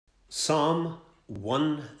Psalm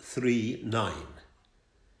 139,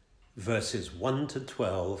 verses 1 to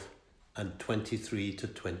 12 and 23 to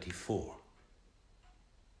 24.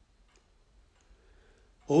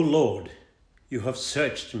 O Lord, you have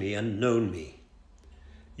searched me and known me.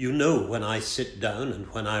 You know when I sit down and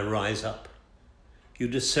when I rise up. You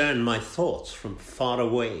discern my thoughts from far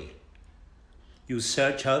away. You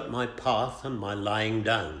search out my path and my lying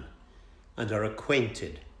down, and are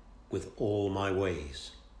acquainted with all my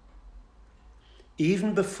ways.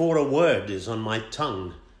 Even before a word is on my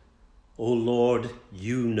tongue, O Lord,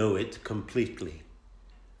 you know it completely.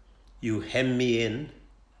 You hem me in,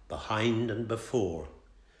 behind and before,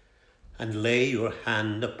 and lay your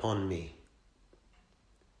hand upon me.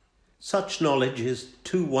 Such knowledge is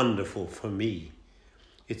too wonderful for me.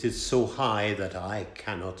 It is so high that I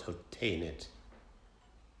cannot obtain it.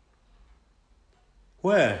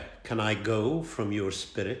 Where can I go from your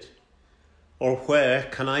spirit? Or where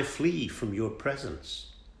can I flee from your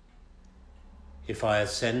presence? If I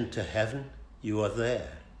ascend to heaven, you are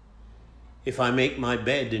there. If I make my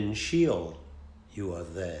bed in Sheol, you are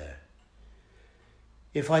there.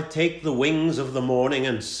 If I take the wings of the morning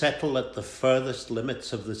and settle at the furthest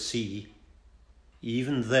limits of the sea,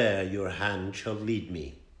 even there your hand shall lead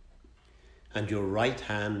me, and your right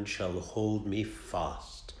hand shall hold me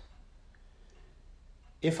fast.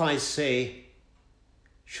 If I say,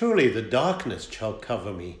 surely the darkness shall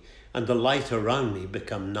cover me, and the light around me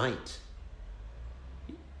become night,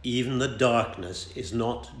 even the darkness is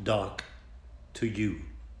not dark to you.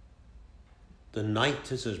 The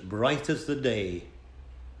night is as bright as the day,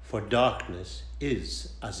 for darkness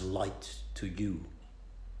is as light to you.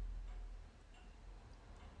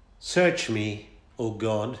 Search me, O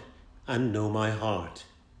God, and know my heart.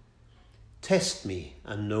 Test me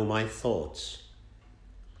and know my thoughts.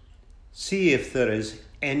 See if there is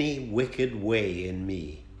any wicked way in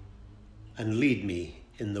me, and lead me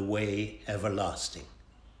in the way everlasting.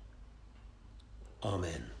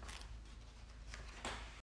 Amen.